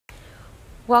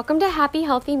Welcome to Happy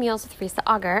Healthy Meals with Risa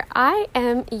Auger. I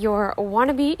am your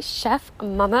wannabe chef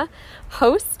mama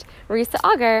host, Risa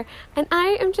Auger, and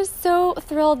I am just so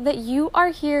thrilled that you are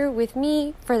here with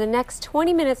me for the next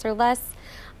 20 minutes or less.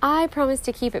 I promise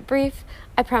to keep it brief.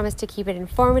 I promise to keep it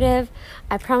informative.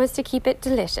 I promise to keep it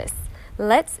delicious.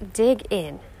 Let's dig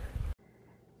in.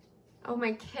 Oh,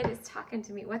 my kid is talking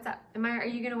to me. What's up? Are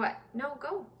you gonna what? No,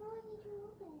 go.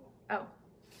 Oh.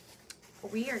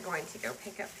 We are going to go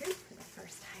pick up food for the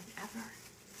first time ever.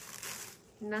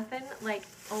 Nothing like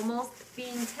almost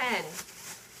being 10.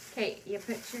 Okay, you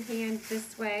put your hand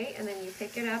this way and then you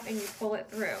pick it up and you pull it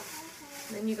through.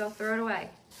 And then you go throw it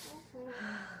away.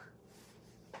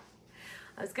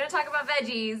 I was gonna talk about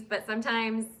veggies, but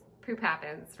sometimes poop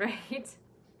happens, right?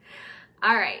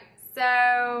 All right,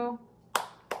 so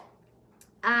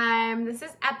this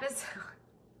is episode,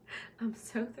 I'm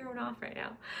so thrown off right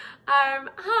now.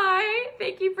 Hi,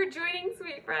 thank you for joining,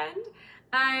 sweet friend.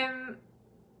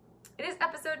 It is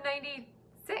episode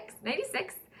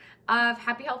 96 of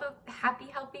Happy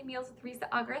Healthy Meals with Risa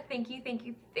Auger. Thank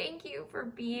you for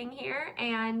being here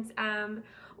and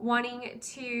wanting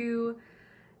to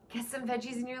get some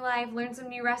veggies in your life, learn some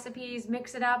new recipes,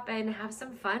 mix it up, and have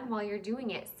some fun while you're doing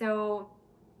it. So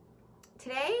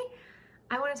today,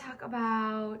 I want to talk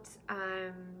about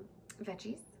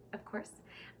veggies. Of course.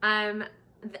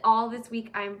 All this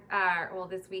week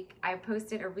this week I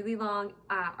posted a really long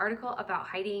article about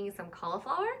hiding some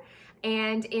cauliflower,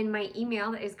 and in my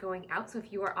email that is going out, so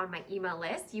if you are on my email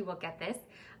list, you will get this.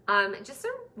 Just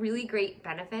some really great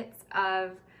benefits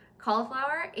of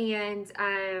cauliflower and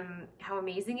how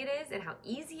amazing it is and how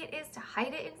easy it is to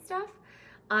hide it and stuff.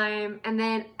 And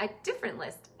then a different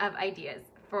list of ideas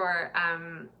for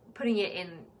putting it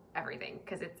in everything,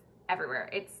 because it's everywhere.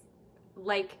 It's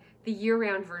like the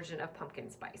year-round version of pumpkin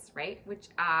spice, right? Which,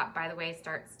 by the way,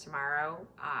 starts tomorrow.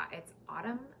 It's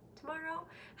autumn tomorrow.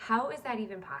 How is that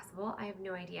even possible? I have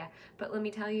no idea. But let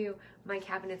me tell you, my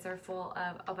cabinets are full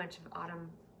of a bunch of autumn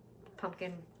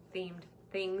pumpkin-themed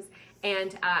things,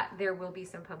 and there will be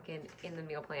some pumpkin in the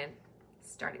meal plan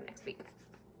starting next week.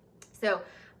 So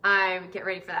get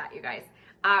ready for that, you guys.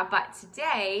 But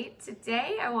today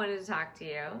I wanted to talk to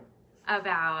you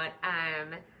about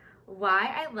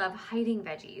why I love hiding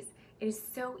veggies. It is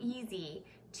so easy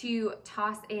to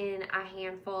toss in a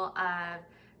handful of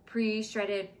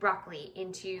pre-shredded broccoli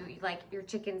into like your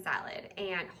chicken salad.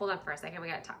 And hold on for a second, we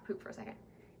gotta talk poop for a second.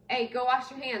 Hey, go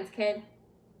wash your hands, kid.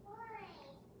 Why?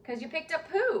 Because you picked up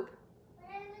poop.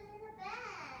 But I was in a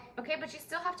bag. Okay, but you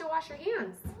still have to wash your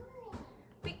hands.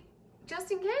 Why?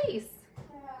 Just in case.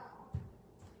 No.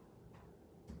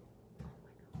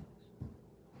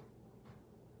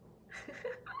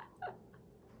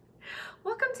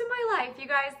 Welcome to my life, you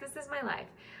guys. This is my life.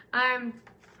 I'm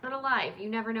on a live. You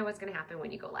never know what's going to happen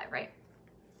when you go live, right?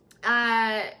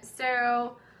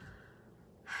 So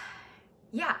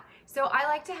I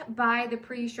like to buy the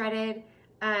pre-shredded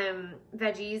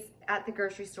veggies at the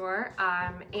grocery store,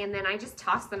 and then I just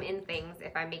toss them in things.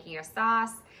 If I'm making a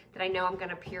sauce that I know I'm going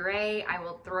to puree, I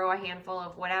will throw a handful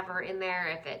of whatever in there.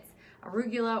 If it's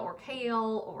arugula or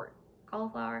kale or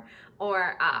cauliflower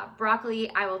or broccoli,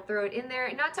 I will throw it in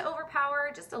there, not to overpower,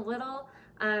 just a little,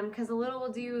 because a little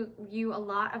will do you a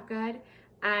lot of good.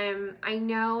 I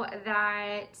know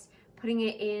that putting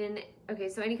it in, okay,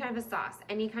 so any kind of a sauce,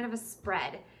 any kind of a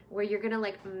spread where you're gonna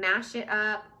like mash it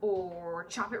up or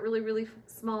chop it really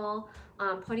small,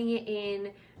 putting it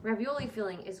in ravioli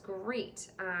filling is great.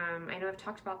 I know I've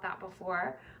talked about that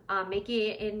before. Making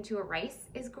it into a rice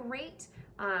is great.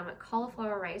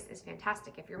 Cauliflower rice is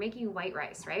fantastic. If you're making white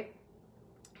rice, right?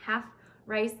 Half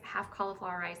rice, half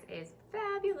cauliflower rice is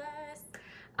fabulous.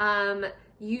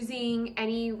 Using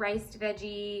any riced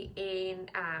veggie in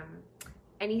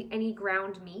any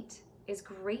ground meat is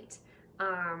great.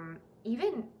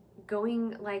 Even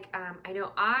going like, I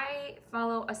know I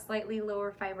follow a slightly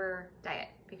lower fiber diet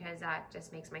because that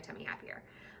just makes my tummy happier.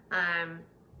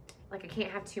 Like I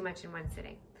can't have too much in one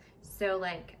sitting. So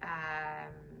like,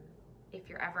 if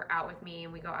you're ever out with me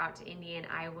and we go out to Indian,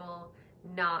 I will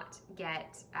not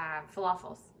get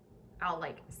falafels. I'll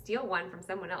like steal one from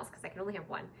someone else because I can only have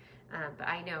one. But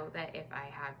I know that if I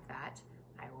have that,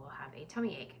 I will have a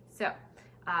tummy ache. So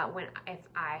if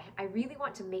I really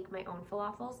want to make my own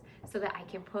falafels so that I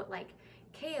can put like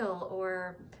kale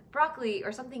or broccoli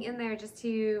or something in there just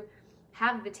to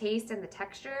have the taste and the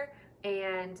texture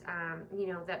and you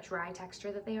know, that dry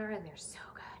texture that they are, and they're so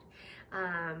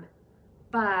good.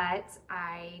 But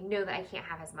I know that I can't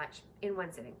have as much in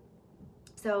one sitting.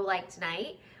 So like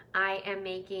tonight, I am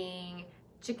making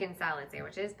chicken salad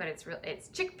sandwiches, but it's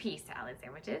chickpea salad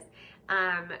sandwiches.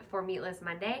 for Meatless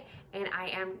Monday, and I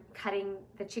am cutting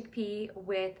the chickpea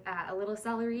with a little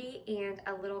celery and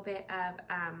a little bit of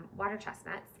water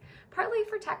chestnuts, partly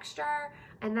for texture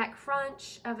and that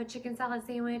crunch of a chicken salad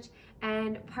sandwich,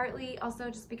 and partly also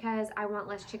just because I want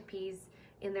less chickpeas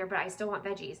in there, but I still want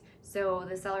veggies. So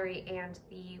the celery and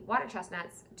the water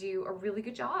chestnuts do a really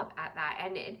good job at that,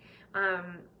 and it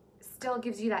still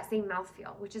gives you that same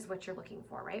mouthfeel, which is what you're looking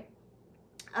for, right?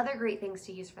 Other great things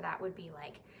to use for that would be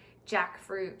like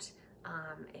jackfruit.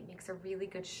 It makes a really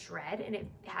good shred, and it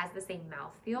has the same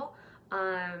mouthfeel.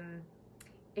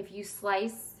 If you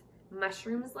slice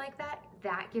mushrooms like that,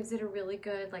 that gives it a really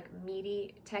good like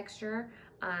meaty texture,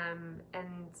 and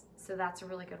so that's a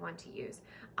really good one to use.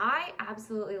 I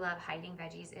absolutely love hiding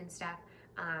veggies in stuff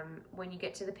when you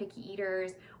get to the picky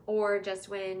eaters, or just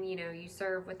when you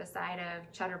serve with a side of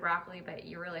cheddar broccoli but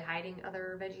you're really hiding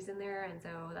other veggies in there, and so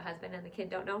the husband and the kid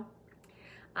don't know.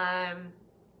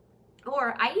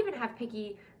 Or I even have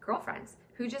picky girlfriends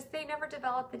who they never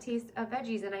develop the taste of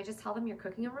veggies, and I just tell them you're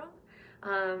cooking them wrong,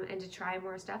 and to try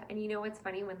more stuff. And you know what's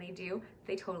funny? When they do,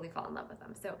 they totally fall in love with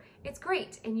them. So it's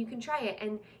great, and you can try it.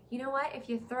 And you know what? If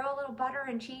you throw a little butter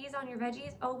and cheese on your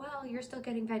veggies, oh well, you're still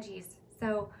getting veggies.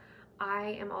 So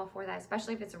I am all for that,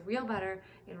 especially if it's real butter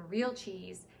and real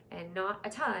cheese, and not a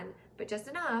ton, but just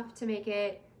enough to make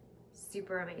it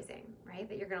super amazing, right?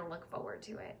 That you're gonna look forward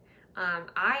to it.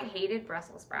 I hated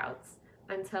Brussels sprouts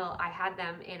until I had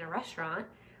them in a restaurant,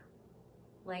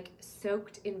 like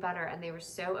soaked in butter, and they were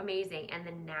so amazing. And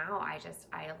then now I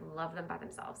love them by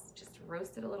themselves, just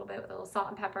roasted a little bit with a little salt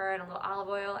and pepper and a little olive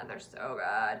oil, and they're so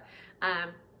good.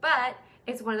 But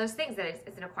it's one of those things that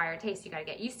it's an acquired taste. You got to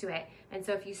get used to it. And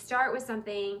so if you start with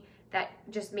something that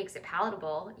just makes it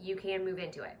palatable, you can move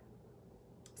into it.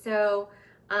 So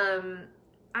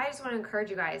I just want to encourage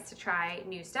you guys to try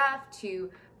new stuff, to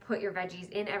put your veggies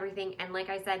in everything. And like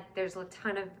I said, there's a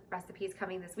ton of recipes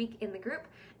coming this week in the group.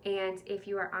 And if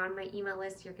you are on my email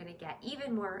list, you're going to get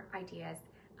even more ideas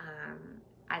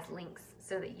as links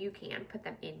so that you can put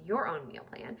them in your own meal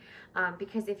plan.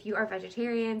 Because if you are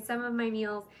vegetarian, some of my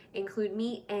meals include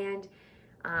meat, and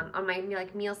on my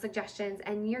meal suggestions,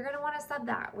 and you're going to want to sub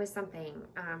that with something.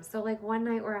 So like one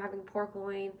night we're having pork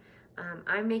loin.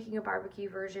 I'm making a barbecue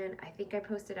version. I think I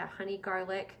posted a honey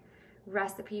garlic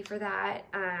recipe for that,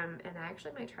 and I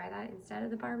actually might try that instead of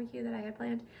the barbecue that I had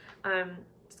planned,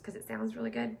 just because it sounds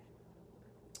really good.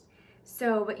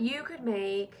 So, but you could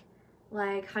make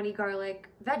like honey garlic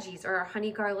veggies or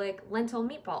honey garlic lentil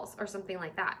meatballs or something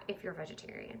like that if you're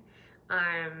vegetarian.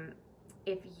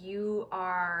 If you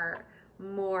are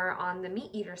more on the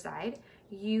meat eater side,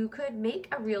 you could make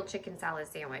a real chicken salad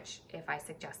sandwich if I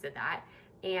suggested that,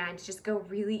 and just go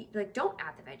really, like, don't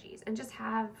add the veggies and just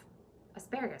have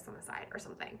asparagus on the side or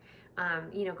something.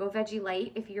 Go veggie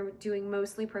light if you're doing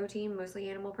mostly protein, mostly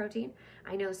animal protein.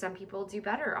 I know some people do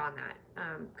better on that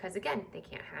because again, they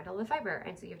can't handle the fiber,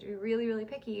 and so you have to be really, really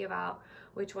picky about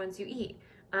which ones you eat,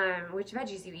 which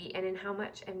veggies you eat, and in how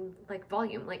much, and like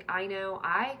volume. Like I know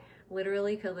I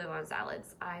literally could live on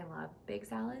salads. I love big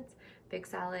salads. Big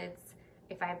salads,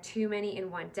 if I have too many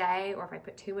in one day, or if I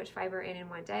put too much fiber in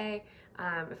one day,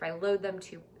 if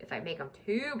I make them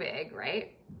too big,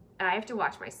 right? I have to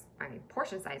watch my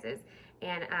portion sizes,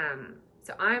 and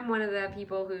so I'm one of the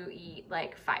people who eat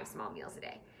like 5 small meals a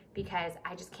day because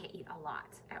I just can't eat a lot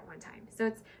at one time. So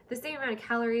it's the same amount of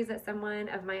calories that someone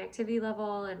of my activity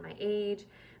level and my age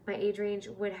range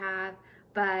would have,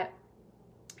 but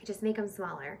I just make them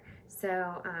smaller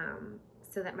so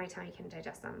that my tummy can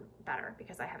digest them better,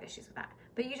 because I have issues with that.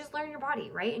 But you just learn your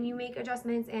body, right? And you make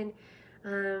adjustments and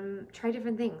try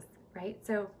different things, right?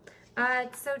 So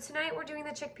tonight we're doing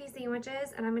the chickpea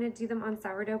sandwiches, and I'm going to do them on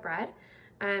sourdough bread,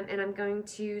 and I'm going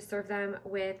to serve them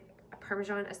with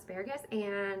Parmesan asparagus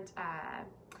and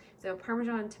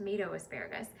Parmesan tomato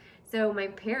asparagus. So my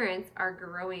parents are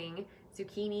growing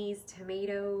zucchinis,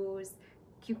 tomatoes,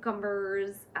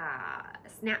 cucumbers,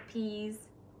 snap peas,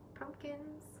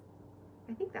 pumpkins.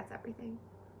 I think that's everything.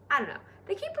 I don't know.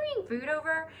 They keep bringing food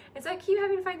over, and so I keep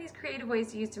having to find these creative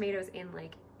ways to use tomatoes in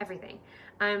like everything.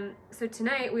 So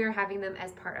tonight we are having them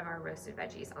as part of our roasted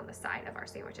veggies on the side of our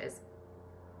sandwiches.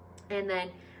 And then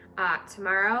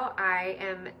tomorrow I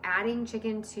am adding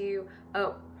chicken to,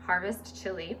 Harvest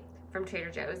chili from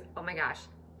Trader Joe's. Oh my gosh,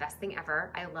 best thing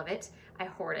ever. I love it. I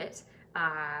hoard it.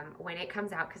 When it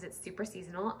comes out, because it's super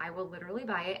seasonal, I will literally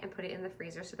buy it and put it in the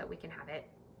freezer so that we can have it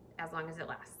as long as it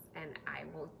lasts. And I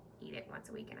will eat it once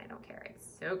a week, and I don't care. It's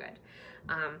so good.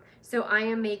 So I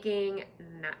am making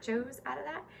nachos out of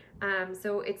that.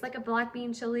 So it's like a black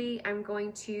bean chili. I'm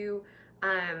going to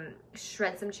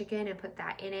shred some chicken and put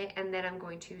that in it, and then I'm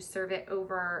going to serve it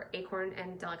over acorn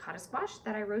and delicata squash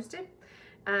that I roasted.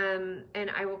 And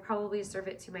I will probably serve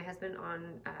it to my husband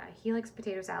on, he likes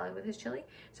potato salad with his chili,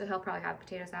 so he'll probably have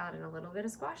potato salad and a little bit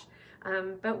of squash.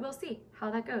 But we'll see how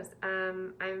that goes.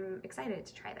 I'm excited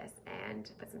to try this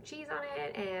and put some cheese on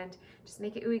it and just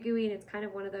make it ooey gooey. And it's kind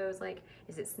of one of those, like,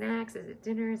 is it snacks? Is it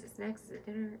dinner? Is it snacks? Is it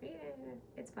dinner? Yeah,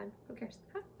 it's fun. Who cares?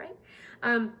 Huh, right?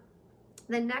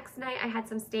 The next night I had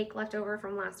some steak left over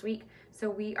from last week. So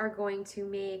we are going to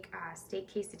make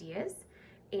steak quesadillas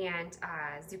and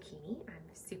zucchini. I'm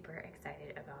super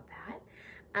excited about that.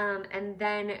 And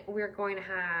then we're going to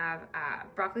have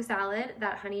broccoli salad,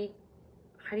 that honey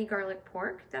garlic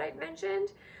pork that I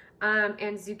mentioned,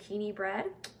 and zucchini bread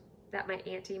that my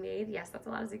auntie made. Yes, that's a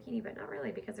lot of zucchini, but not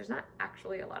really, because there's not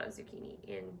actually a lot of zucchini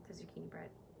in the zucchini bread,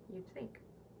 you'd think.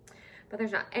 But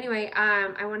there's not. Anyway,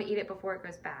 I want to eat it before it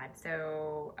goes bad,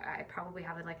 so I probably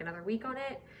have like another week on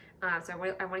it. So I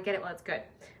want to get it while it's good.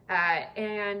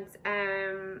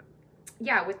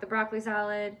 Yeah, with the broccoli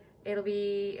salad, it'll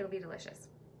be delicious.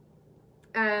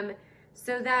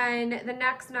 So then the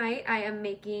next night I am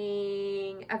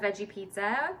making a veggie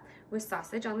pizza with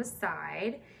sausage on the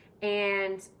side,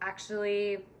 and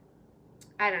actually,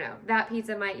 I don't know, that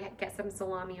pizza might get some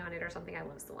salami on it or something. I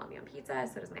love salami on pizza,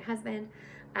 so does my husband.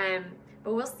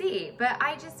 But we'll see. But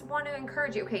I just want to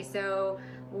encourage you. Okay, so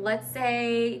let's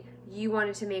say you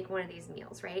wanted to make one of these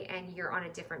meals, right? And you're on a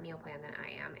different meal plan than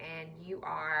I am, and you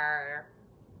are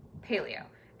paleo,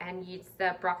 and it's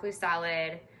the broccoli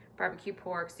salad, barbecue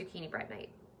pork, zucchini bread night.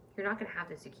 You're not going to have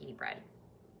the zucchini bread,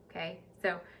 okay?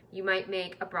 So you might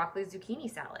make a broccoli zucchini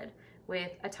salad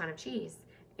with a ton of cheese,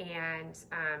 and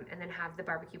then have the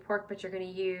barbecue pork, but you're going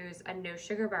to use a no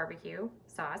sugar barbecue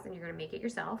sauce, and you're going to make it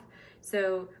yourself.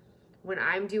 So when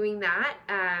I'm doing that,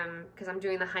 because I'm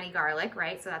doing the honey garlic,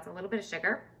 right? So that's a little bit of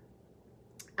sugar.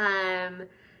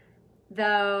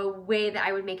 The way that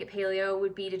I would make it paleo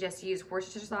would be to just use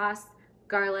Worcestershire sauce,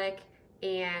 garlic,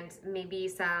 and maybe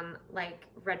some like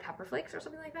red pepper flakes or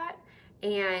something like that,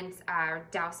 and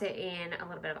douse it in a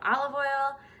little bit of olive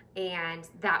oil, and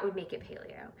that would make it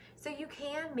paleo. So you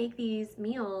can make these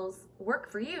meals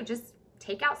work for you. Just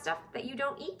take out stuff that you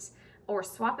don't eat or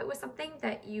swap it with something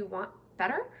that you want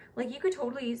better. Like, you could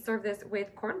totally serve this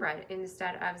with cornbread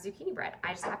instead of zucchini bread.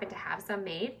 I just happen to have some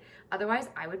made. Otherwise,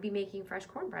 I would be making fresh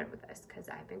cornbread with this because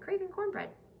I've been craving cornbread.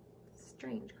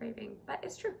 Strange craving, but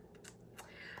it's true.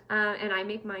 And I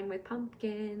make mine with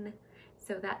pumpkin.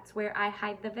 So that's where I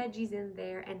hide the veggies in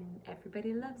there, and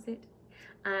everybody loves it.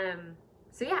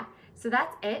 So yeah, so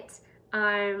that's it.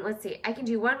 Let's see, I can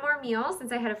do one more meal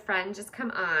since I had a friend just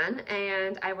come on,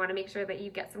 and I want to make sure that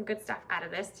you get some good stuff out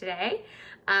of this today.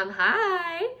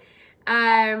 Hi.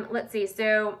 Let's see,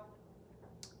 so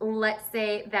let's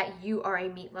say that you are a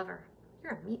meat lover.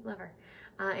 You're a meat lover,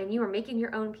 and you are making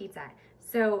your own pizza.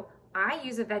 So I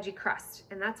use a veggie crust,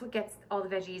 and that's what gets all the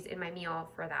veggies in my meal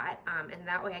for that, and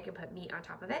that way I can put meat on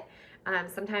top of it.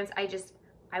 Sometimes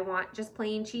I want just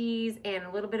plain cheese and a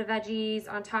little bit of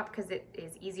veggies on top because it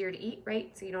is easier to eat,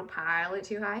 right? So you don't pile it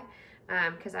too high,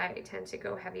 because I tend to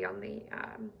go heavy on the,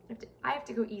 I have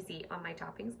to go easy on my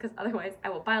toppings because otherwise I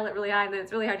will pile it really high and then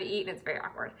it's really hard to eat and it's very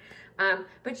awkward.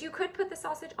 But you could put the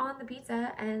sausage on the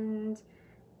pizza and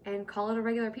call it a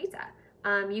regular pizza.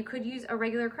 You could use a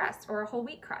regular crust or a whole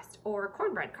wheat crust or a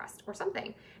cornbread crust or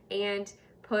something and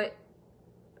put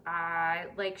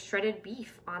like shredded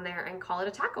beef on there and call it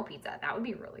a taco pizza. That would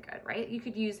be really good, right? You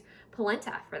could use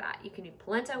polenta for that. You can do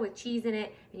polenta with cheese in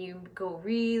it, and you go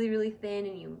really, really thin,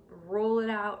 and you roll it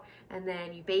out, and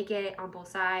then you bake it on both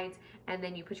sides, and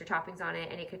then you put your toppings on it,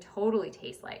 and it could totally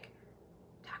taste like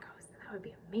tacos. That would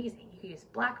be amazing. You could use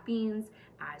black beans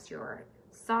as your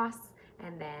sauce,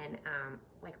 and then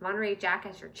like Monterey Jack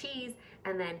as your cheese,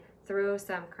 and then throw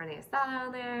some carne asada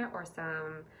on there, or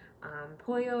some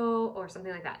pollo or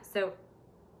something like that. So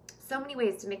many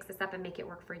ways to mix this up and make it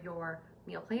work for your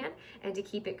meal plan and to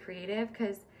keep it creative,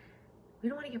 because we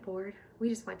don't want to get bored. We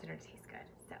just want dinner to taste good.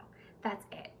 So that's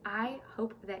it. I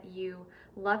hope that you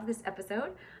love this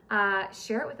episode.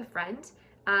 Share it with a friend.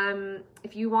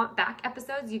 If you want back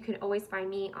episodes, you can always find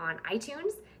me on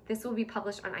iTunes. This will be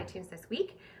published on iTunes this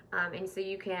week. And so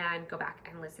you can go back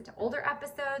and listen to older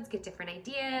episodes, get different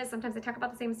ideas. Sometimes I talk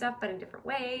about the same stuff, but in different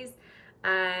ways.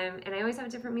 And I always have a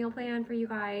different meal plan for you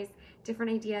guys,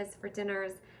 different ideas for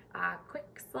dinners,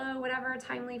 quick, slow, whatever,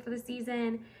 timely for the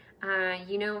season.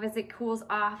 You know, as it cools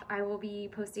off, I will be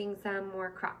posting some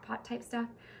more crock pot type stuff,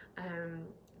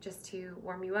 just to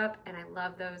warm you up. And I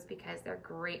love those because they're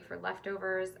great for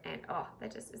leftovers. And oh,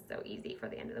 that just is so easy for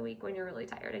the end of the week when you're really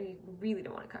tired and you really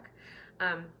don't want to cook.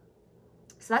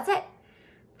 So that's it.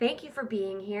 thank you for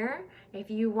being here. If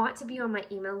you want to be on my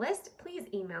email list, please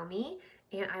email me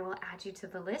and I will add you to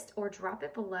the list, or drop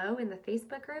it below in the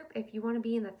Facebook group if you want to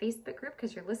be in the Facebook group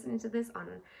because you're listening to this on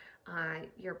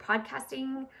your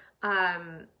podcasting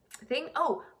thing.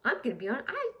 Oh, I'm going to be on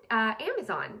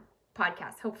Amazon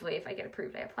podcast. Hopefully, if I get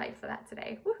approved. I applied for that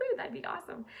today. Woohoo, that'd be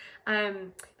awesome. But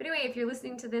anyway, if you're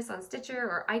listening to this on Stitcher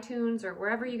or iTunes or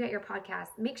wherever you get your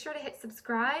podcast, make sure to hit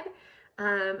subscribe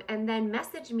and then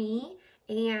message me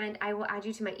and I will add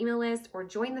you to my email list, or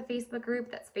join the Facebook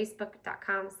group. That's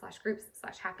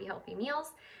facebook.com/groups/happyhealthymeals,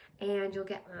 and you'll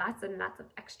get lots and lots of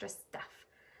extra stuff.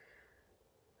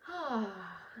 Oh,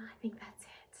 I think that's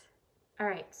it. All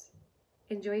right.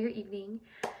 Enjoy your evening,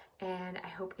 and I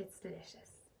hope it's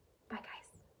delicious. Bye, guys.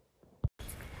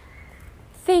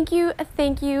 Thank you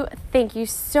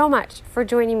so much for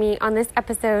joining me on this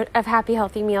episode of Happy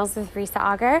Healthy Meals with Risa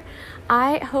Auger.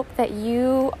 I hope that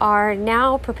you are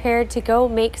now prepared to go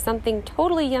make something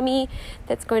totally yummy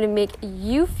that's going to make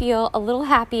you feel a little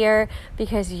happier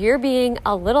because you're being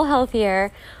a little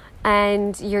healthier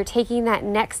and you're taking that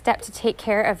next step to take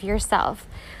care of yourself.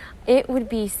 It would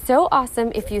be so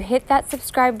awesome if you hit that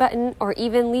subscribe button or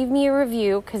even leave me a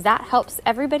review, because that helps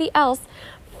everybody else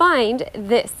find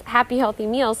this happy, healthy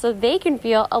meal so they can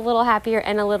feel a little happier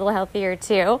and a little healthier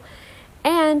too.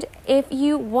 And if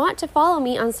you want to follow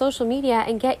me on social media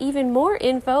and get even more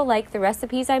info like the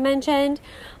recipes I mentioned,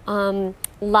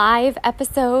 live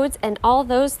episodes and all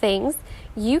those things,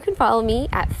 you can follow me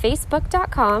at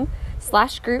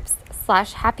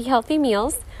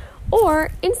facebook.com/groups/happyhealthymeals or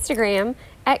Instagram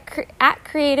at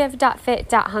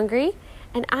creative.fit.hungry.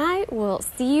 And I will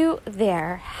see you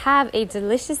there. Have a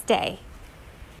delicious day.